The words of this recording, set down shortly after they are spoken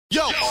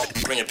Yo!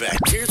 Bring it back.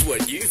 Here's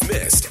what you've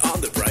missed on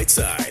the bright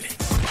side.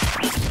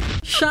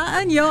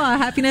 Sha-En, our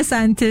happiness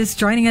scientist,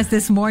 joining us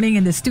this morning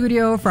in the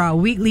studio for our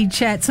weekly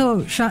chat.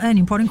 So, Sha-En,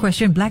 important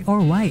question, black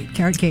or white?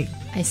 Carrot cake?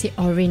 I say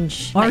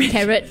orange. Like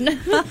carrot. The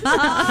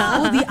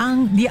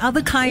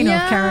other kind of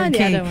carrot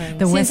cake. The other one.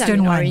 The Since Western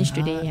I'm one. orange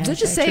today. Don't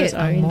just say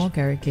it. More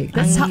carrot cake.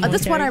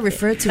 That's what I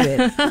refer to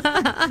it.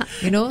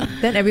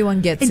 Then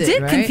everyone gets it. It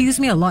did right? confuse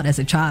me a lot as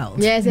a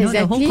child. Yes, You know,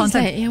 exactly. the whole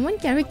concept. It's like, I want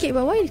carrot cake,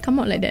 but why did it come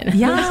out like that?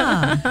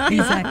 Yeah,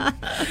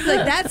 exactly.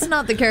 Like, that's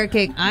not the carrot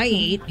cake I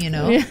eat,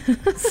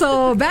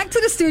 So back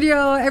to the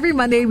studio. Every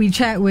Monday we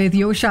chat with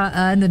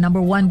Sha-En, the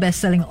 #1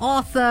 best-selling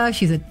author.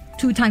 She's a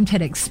 2-time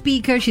TEDx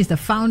speaker. She's the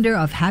founder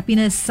of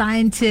Happiness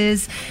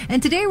Scientist.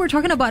 And today we're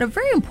talking about a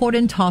very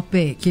important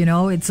topic.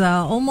 It's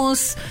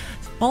almost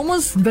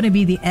going to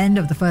be the end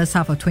of the first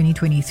half of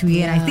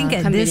 2023. And I think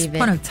at this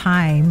point of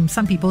time,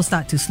 some people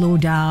start to slow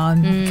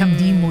down, become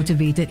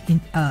demotivated,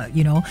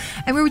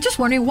 And we were just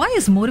wondering, why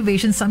is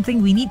motivation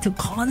something we need to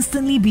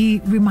constantly be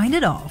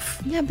reminded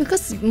of? Yeah,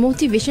 because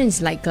motivation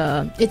is like,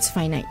 it's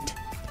finite.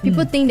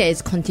 People think that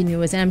it's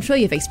continuous, and I'm sure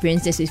you've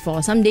experienced this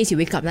before. Some days you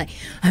wake up like,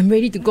 I'm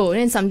ready to go,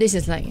 and then some days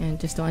it's like, I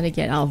just don't want to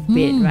get out of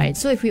bed, right?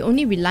 So if we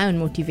only rely on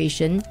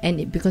motivation,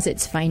 and because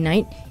it's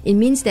finite, it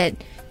means that,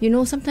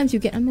 sometimes you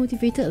get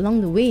unmotivated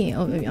along the way.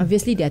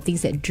 Obviously, there are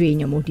things that drain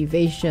your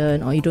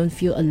motivation, or you don't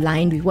feel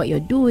aligned with what you're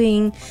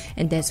doing,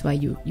 and that's why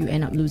you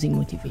end up losing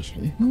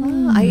motivation.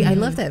 I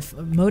love that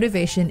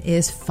motivation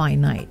is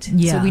finite.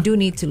 Yeah. So we do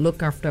need to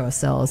look after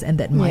ourselves and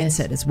that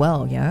mindset as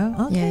well, yeah?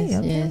 Okay,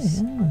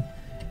 Yes.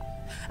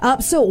 Yeah.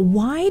 So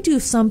why do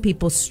some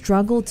people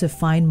struggle to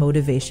find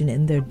motivation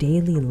in their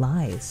daily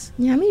lives?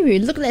 Yeah, I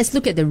mean, let's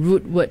look at the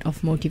root word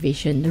of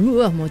motivation. The root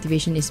word of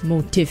motivation is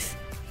motive.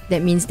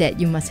 That means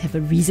that you must have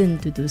a reason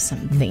to do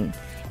something.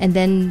 And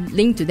then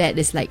linked to that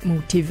is like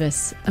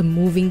motivus, a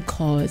moving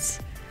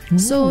cause.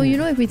 So,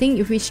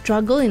 if we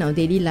struggle in our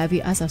daily life,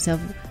 we ask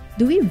ourselves,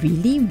 do we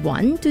really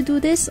want to do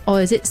this?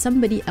 Or is it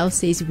somebody else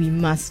says we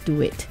must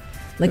do it?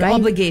 Like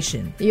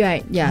obligation.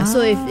 Right, yeah.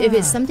 So if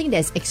it's something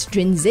that's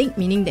extrinsic,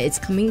 meaning that it's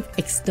coming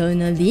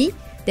externally,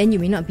 then you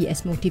may not be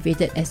as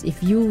motivated as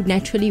if you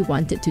naturally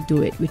wanted to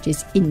do it, which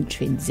is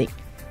intrinsic.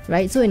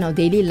 Right? So in our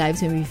daily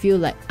lives, when we feel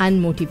like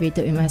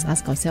unmotivated, we must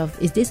ask ourselves,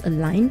 is this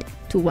aligned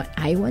to what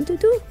I want to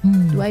do?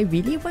 Do I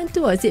really want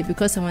to? Or is it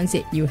because someone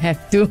said you have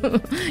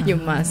to, you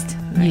must?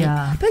 Right?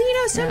 Yeah. But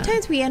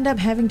sometimes we end up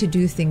having to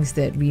do things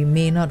that we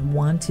may not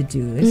want to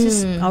do. It's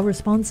just our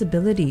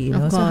responsibility,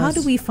 Of So how course.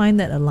 do we find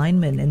that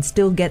alignment and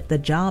still get the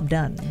job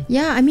done?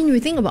 Yeah, I mean,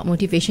 we think about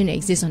motivation, it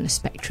exists on a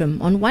spectrum.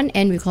 On one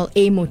end, we call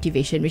A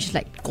motivation, which is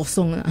like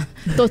kosong.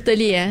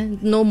 Totally,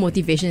 no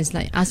motivation. It's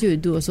like ask you to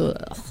do also.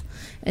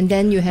 And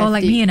then you have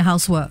Like me in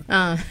housework.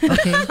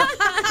 Okay.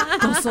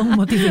 Kosong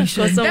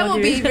motivation. That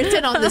will be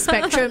written on the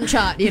spectrum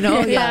chart,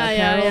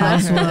 Yeah.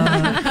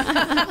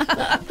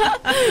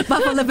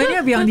 But for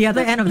Lavinia, it'll be on the other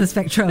end of the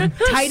spectrum.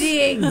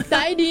 Tidying.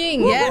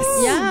 Yes.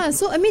 Yeah.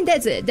 So I mean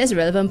that's a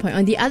relevant point.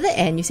 On the other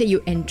end, you say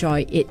you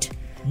enjoy it.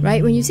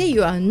 Right? When you say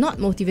you are not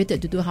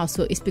motivated to do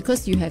housework, it's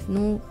because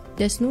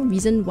there's no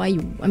reason why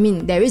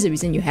there is a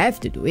reason you have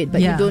to do it,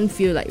 but you don't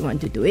feel like you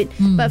want to do it.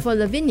 But for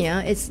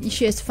Lavinia,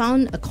 she has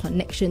found a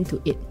connection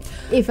to it.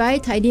 If I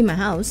tidy my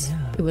house,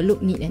 it will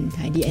look neat and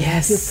tidy, and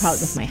I feel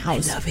proud of my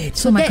house. I love it.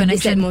 So my that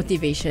is that connection-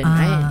 motivation,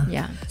 right?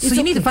 Yeah. So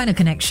you need to find a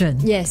connection.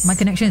 Yes. My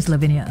connection is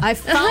Lavinia. I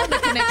found the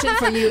connection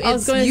for you. I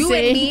was It's gonna you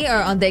say. and me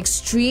are on the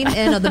extreme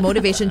end of the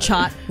motivation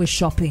chart with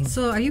shopping.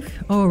 So are you...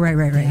 Oh, right.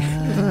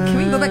 Can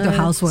we go back to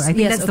housework? I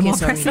think that's the more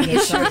pressing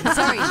issue.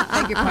 Sorry,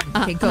 beg your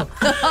pardon. Okay, go.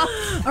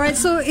 All right,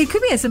 so it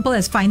could be as simple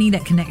as finding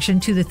that connection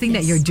to the thing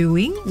that you're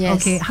doing.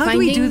 Yes. Okay, how do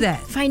we do that?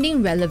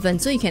 Finding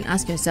relevance. So you can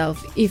ask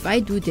yourself, if I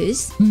do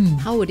this,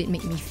 how would it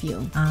make me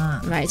feel?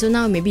 Right. So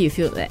now maybe you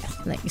feel like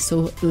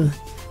so.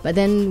 But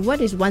then, what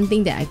is one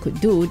thing that I could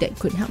do that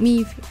could help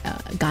me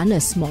garner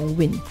a small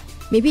win?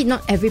 Maybe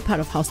not every part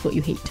of housework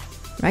you hate.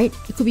 Right?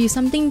 It could be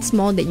something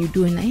small that you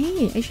do and like,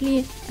 hey,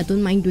 actually, I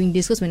don't mind doing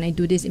this because when I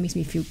do this, it makes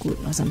me feel good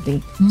or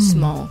something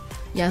small.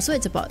 Yeah, so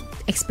it's about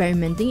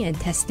experimenting and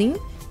testing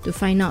to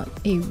find out,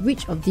 hey,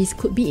 which of these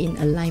could be in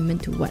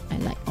alignment to what I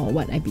like or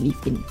what I believe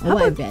in or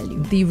what I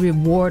value. The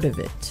reward of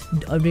it,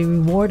 or the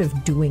reward of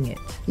doing it.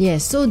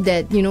 Yes, so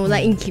that,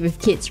 like with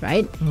kids,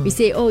 right? We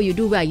say, oh, you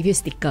do well, I give you a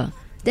sticker.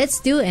 That's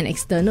still an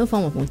external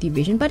form of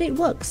motivation, but it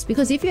works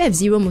because if you have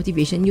zero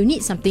motivation, you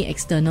need something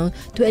external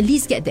to at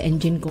least get the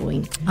engine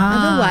going.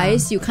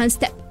 Otherwise, you can't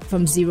step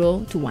from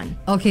 0 to 1.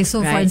 Okay,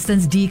 so for Right.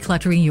 instance,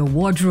 decluttering your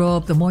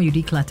wardrobe, the more you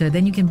declutter,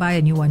 then you can buy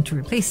a new one to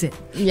replace it.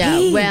 Yeah,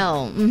 Hey,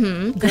 or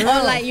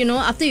like,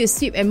 after you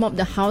sweep and mop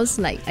the house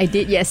like I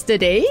did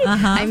yesterday,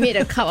 I made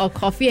a cup of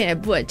coffee and I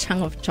put a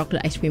chunk of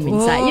chocolate ice cream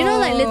inside.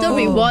 Like little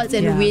rewards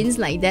and wins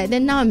like that.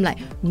 Then now I'm like,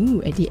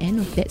 ooh, at the end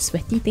of that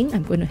sweaty thing,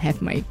 I'm going to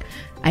have my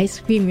ice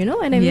cream, you know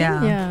what I mean?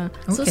 Yeah.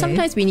 So Okay.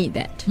 sometimes we need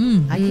that.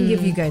 I can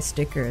give you guys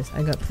stickers.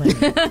 I got plenty.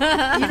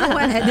 You know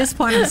what? At this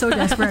point, I'm so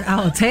desperate.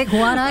 I'll take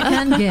what I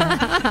can get.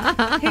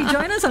 Hey,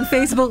 join us on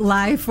Facebook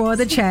Live for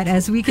the chat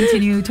as we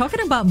continue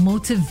talking about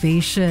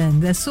motivation.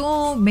 There's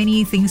so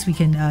many things we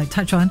can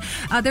touch on.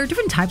 There are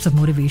different types of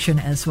motivation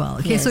as well.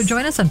 Okay, Yes. so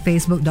join us on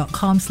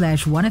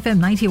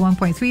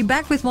Facebook.com/1FM91.3.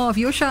 Back with more of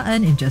your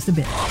Sha-En in just a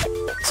bit.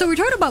 So we're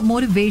talking about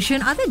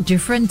motivation. Are there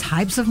different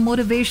types of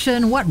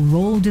motivation? What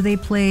role do they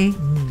play?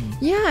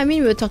 Yeah, I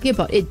mean, we were talking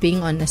about it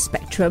being on a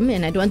spectrum,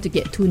 and I don't want to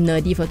get too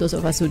nerdy for those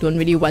of us who don't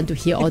really want to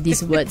hear all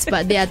these words,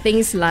 but there are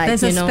things like,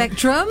 There's a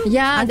spectrum?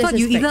 Yeah, I thought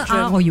you either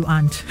are or you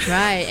aren't.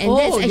 Right, and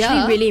that's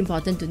actually really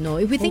important to know.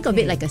 If we think of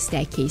it like a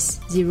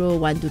staircase, 0,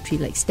 1, 2, 3,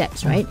 like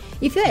steps, right?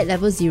 If you're at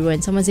level 0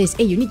 and someone says,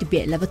 hey, you need to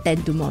be at level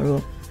 10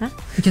 tomorrow,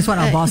 Which is what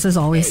our bosses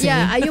always say.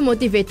 yeah, are you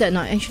motivated?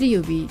 No, actually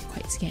you'll be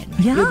quite scared, right?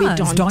 Yeah, you'll be it's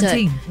daunted.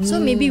 daunting. So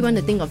maybe you want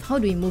to think of how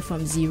do we move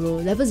from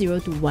level 0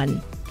 to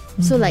 1.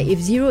 So like if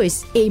 0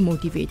 is A,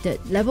 motivated,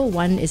 level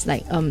 1 is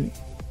like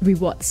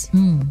rewards,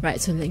 right?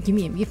 So like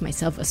give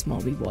myself a small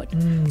reward.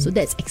 So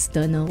that's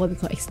external, what we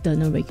call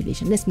external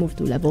regulation. Let's move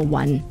to level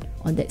 1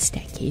 on that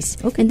staircase.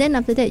 Okay. And then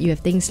after that you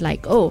have things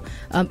like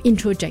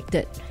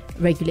introjected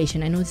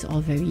regulation. I know it's all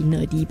very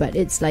nerdy, but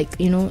it's like,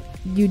 you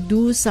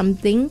do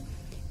something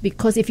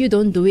because if you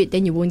don't do it,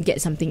 then you won't get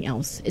something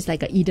else. It's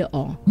like a either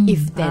or,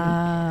 if then.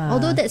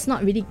 Although that's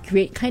not really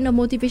great kind of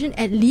motivation,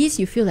 at least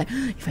you feel like,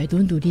 if I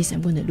don't do this,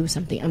 I'm going to lose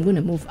something. I'm going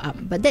to move up.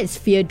 But that's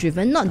fear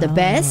driven, not the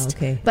best.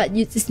 Okay. But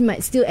you just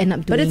might still end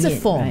up doing it. But it's a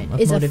form right?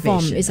 of it's motivation.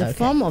 A form. It's a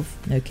form of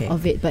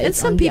it. But and it's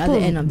some on the people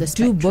other end of the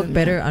spectrum. do work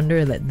better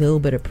under that little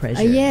bit of pressure.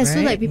 So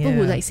right? like people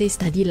who like say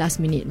study last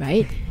minute,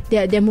 right?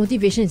 Their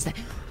motivation is like,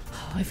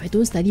 if I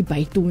don't study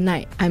by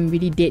tonight, I'm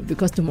really dead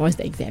because tomorrow's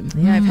the exam.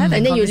 Yeah, I've had that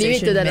And then you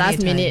leave it to the conversation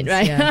last many minute,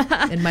 times, right?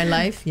 Yeah. In my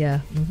life, yeah.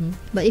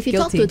 But if you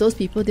talk Guilty. to those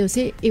people, they'll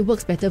say it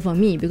works better for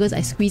me because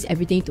I squeeze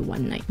everything to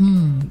one night.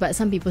 But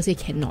some people say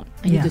cannot.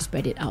 I need Yeah. to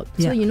spread it out.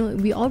 Yeah. So,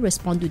 we all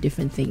respond to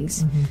different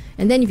things.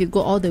 And then if you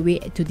go all the way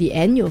to the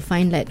end, you'll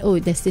find that,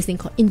 there's this thing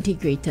called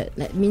integrated.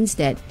 That means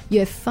that you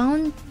have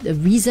found the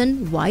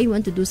reason why you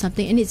want to do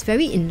something and it's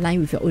very in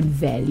line with your own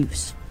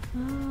values.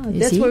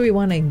 That's see? where we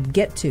want to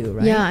get to,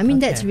 right? Yeah, I mean,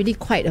 that's Okay. really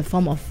quite a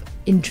form of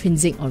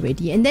intrinsic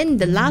already. And then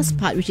the last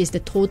part, which is the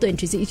total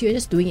intrinsic, is you're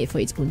just doing it for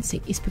its own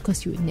sake. It's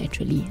because you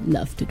naturally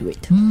love to do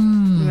it.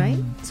 Right?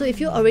 So if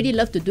you already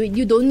love to do it,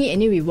 you don't need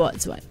any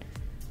rewards, what?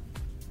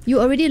 You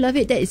already love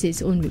it, that is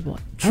its own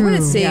reward. I want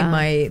to say Yeah.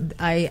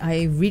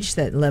 I reached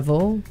that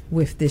level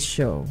with this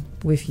show,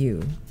 with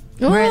you.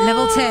 We're at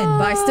level 10.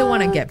 But I still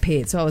want to get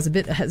paid, so I was a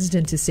bit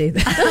hesitant to say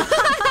that.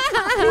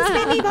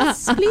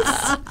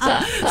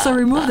 So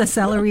remove the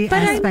salary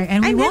aspect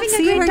and we won't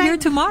see her here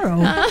tomorrow.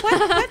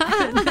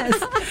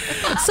 Goodness.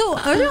 So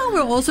earlier on we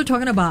were also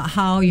talking about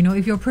how,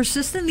 if you're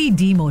persistently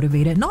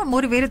demotivated, not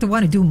motivated to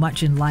want to do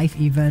much in life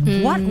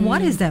even,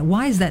 what is that?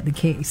 Why is that the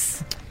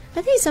case?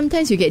 I think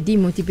sometimes you get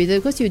demotivated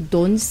because you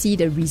don't see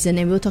the reason.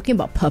 And we were talking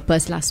about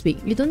purpose last week.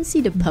 You don't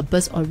see the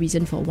purpose or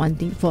reason for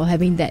wanting, for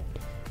having that,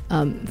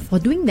 for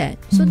doing that.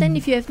 So then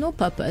if you have no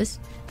purpose,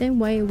 then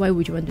why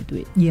would you want to do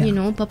it?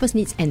 Yeah. Purpose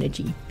needs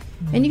energy.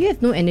 And if you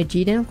have no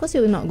energy, then of course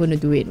you're not going to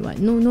do it. What?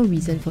 No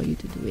reason for you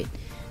to do it,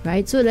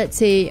 right? So let's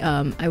say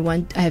I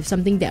have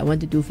something that I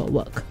want to do for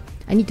work.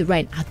 I need to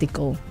write an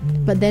article,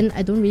 but then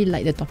I don't really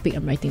like the topic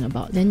I'm writing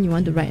about. Then you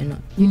want to write or not?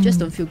 You just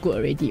don't feel good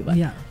already. What?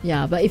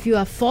 Yeah. But if you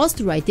are forced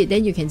to write it,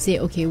 then you can say,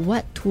 okay,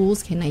 what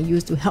tools can I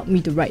use to help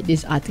me to write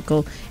this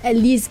article? At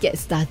least get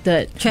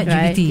started. ChatGPT.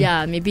 Right?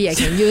 Yeah, maybe I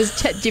can use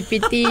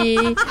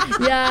ChatGPT.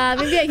 Yeah,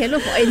 maybe I can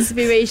look for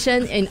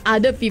inspiration in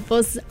other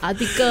people's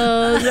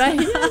articles, right?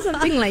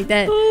 Something like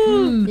that.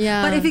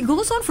 Yeah. But if it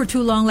goes on for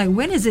too long, like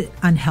when is it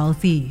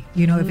unhealthy?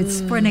 If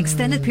it's for an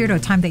extended period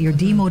of time that you're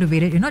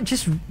demotivated,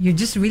 you're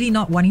just really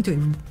not wanting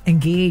to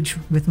engage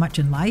with much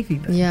in life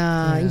even.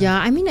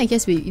 Yeah. I mean, I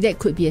guess that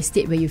could be a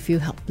state where you feel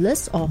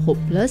helpless or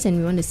hopeless, and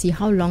we want to see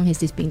how long has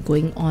this been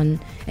going on,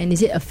 and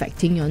is it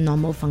affecting your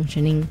normal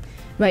functioning,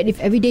 right? If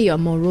every day you're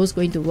morose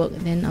going to work,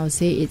 then I would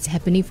say it's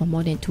happening for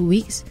more than 2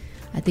 weeks.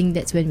 I think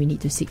that's when we need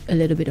to seek a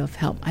little bit of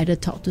help. Either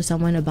talk to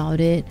someone about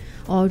it,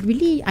 or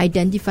really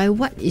identify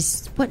what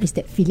is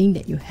that feeling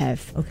that you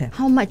have. Okay.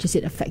 How much is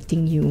it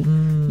affecting you?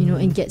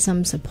 And get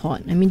some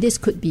support. I mean, this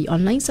could be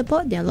online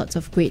support. There are lots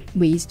of great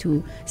ways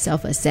to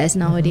self-assess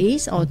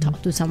nowadays, or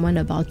talk to someone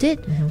about it,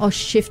 or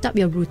shift up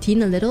your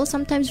routine a little.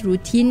 Sometimes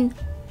routine,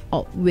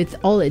 with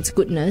all its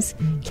goodness,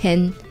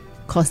 can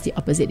cause the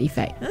opposite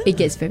effect. It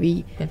gets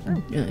very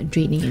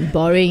draining and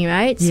boring,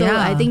 right? So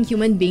Yeah. I think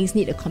human beings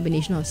need a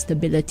combination of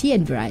stability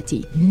and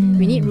variety.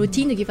 We need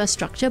routine to give us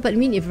structure, but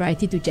we need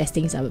variety to jazz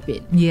things up a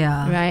bit.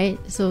 Yeah. Right?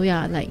 So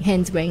yeah, like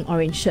hands wearing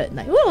orange shirt,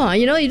 like,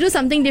 you do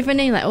something different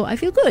and you're like, I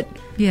feel good.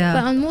 Yeah.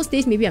 But on most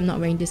days, maybe I'm not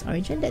wearing this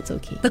orange, and that's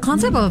okay. The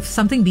concept of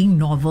something being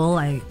novel,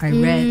 I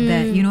read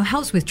that,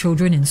 helps with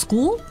children in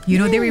school.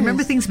 They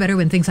remember things better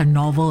when things are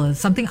novel,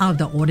 something out of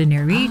the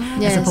ordinary,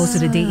 as Yes. opposed to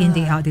the day in,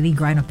 day out, daily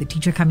grind of the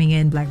teacher coming in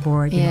pen,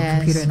 blackboard,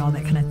 computer and all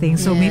that kind of thing.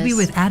 So maybe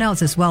with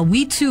adults as well,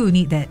 we too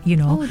need that,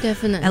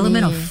 definitely.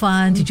 element of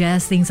fun to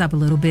jazz things up a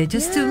little bit,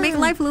 just to make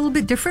life a little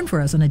bit different for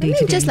us on a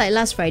day-to-day. Just like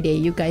last Friday,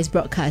 you guys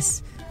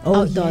broadcast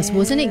outdoors.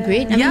 Wasn't it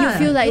great? I mean, you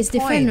feel like it's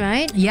different,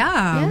 right?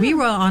 Yeah, we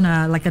were on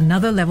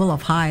another level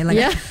of high.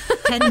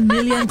 10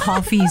 million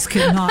coffees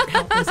could not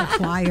help us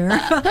acquire.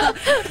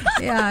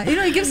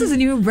 It gives us a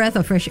new breath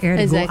of fresh air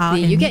to go out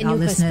and you get meet our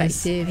new listeners.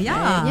 perspective.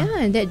 Yeah,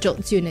 and that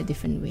jolts you in a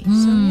different way.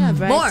 So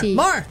variety.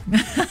 More.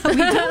 We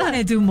do want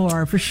to do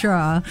more for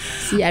sure.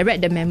 See, I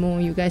read the memo.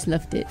 You guys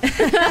loved it. We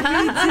did.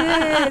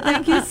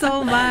 Thank you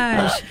so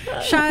much,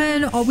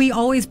 Sha-En. We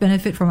always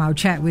benefit from our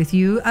chat with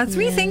you.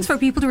 3 things for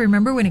people to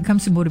remember when it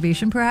comes to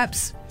motivation,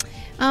 perhaps.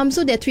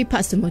 So there are 3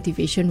 parts to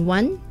motivation.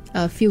 1,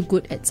 feel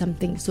good at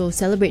something. So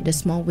celebrate the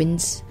small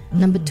wins.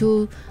 Number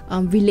 2,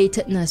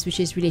 relatedness, which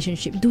is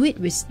relationship.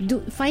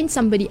 Find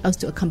somebody else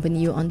to accompany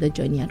you on the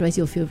journey. Otherwise,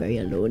 you'll feel very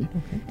alone.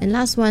 Okay. And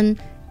last one,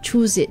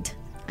 choose it.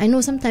 I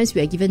know sometimes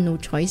we are given no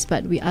choice,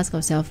 but we ask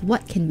ourselves,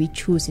 what can we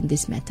choose in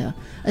this matter?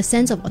 A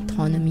sense of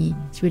autonomy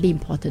is really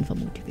important for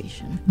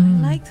motivation. I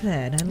like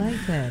that.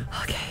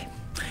 Okay.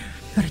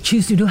 Gotta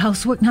choose to do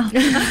housework now.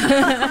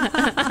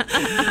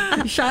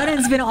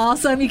 Sha-En's been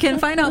awesome. You can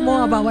find out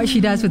more about what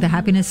she does with the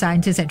Happiness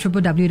Scientist at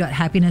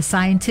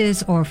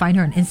www.happiness-scientist, or find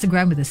her on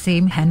Instagram with the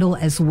same handle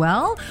as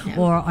well,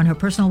 or on her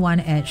personal one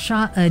at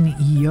Sha-En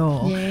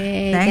Yo.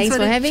 Yay. Thanks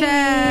for having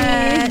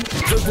chat.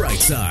 The Bright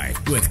Side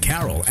with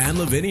Carol and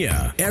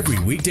Lavinia. Every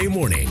weekday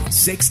morning,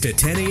 6 to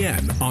 10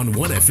 a.m. on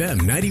 1FM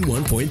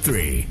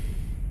 91.3.